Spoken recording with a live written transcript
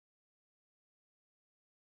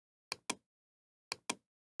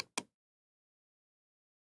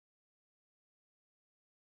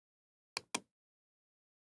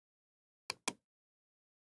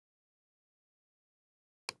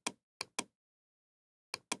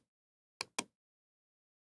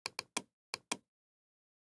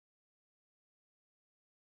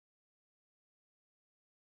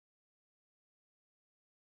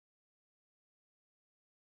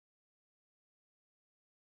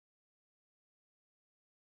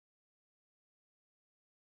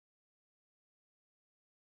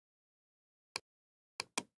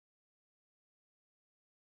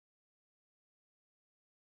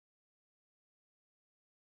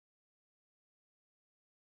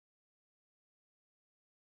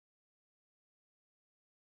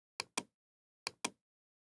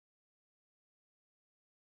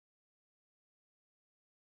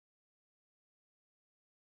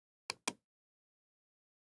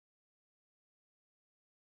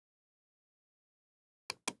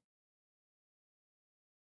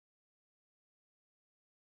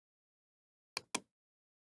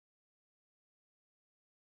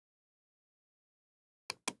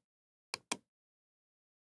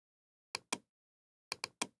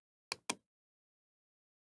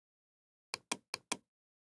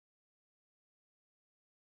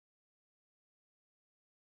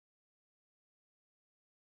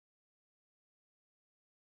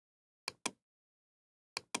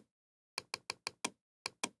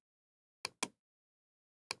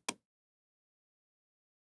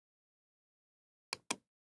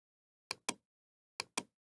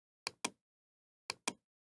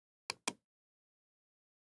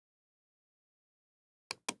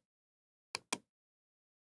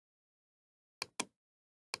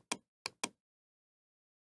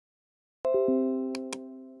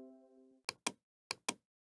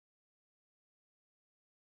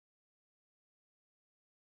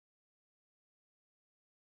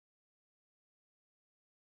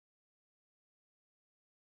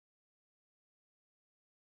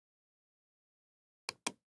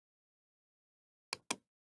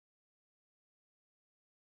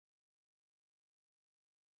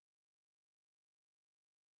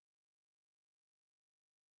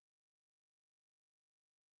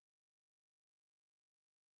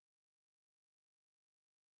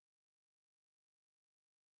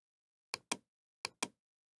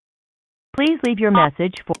Please leave your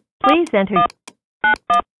message for. Please enter.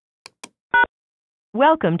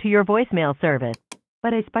 Welcome to your voicemail service.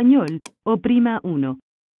 Para español, oprima 1.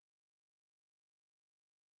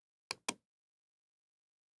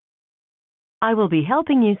 I will be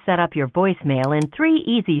helping you set up your voicemail in 3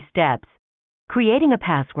 easy steps: creating a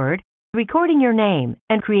password, recording your name,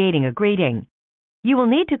 and creating a greeting. You will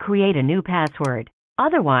need to create a new password.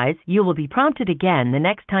 Otherwise, you will be prompted again the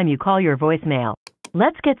next time you call your voicemail.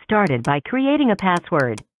 Let's get started by creating a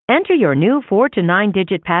password. Enter your new 4 to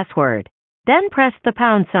 9-digit password. Then press the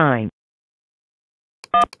pound sign.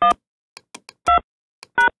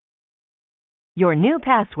 Your new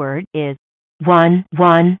password is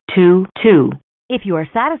 1122. If you are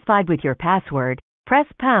satisfied with your password, press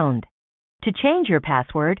pound. To change your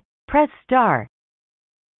password, press star.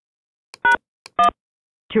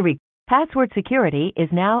 Password security is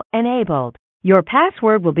now enabled. Your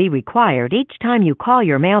password will be required each time you call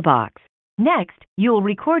your mailbox. Next, you will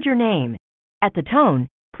record your name. At the tone,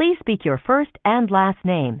 please speak your first and last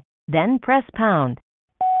name, then press pound.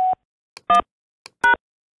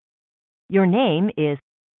 Your name is.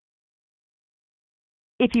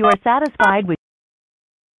 If you are satisfied with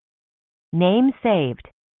name saved.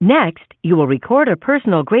 Next, you will record a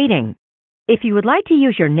personal greeting. If you would like to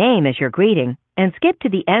use your name as your greeting and skip to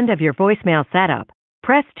the end of your voicemail setup,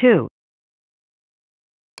 press 2.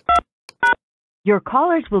 Your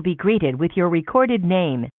callers will be greeted with your recorded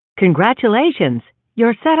name. Congratulations!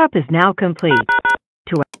 Your setup is now complete.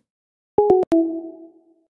 To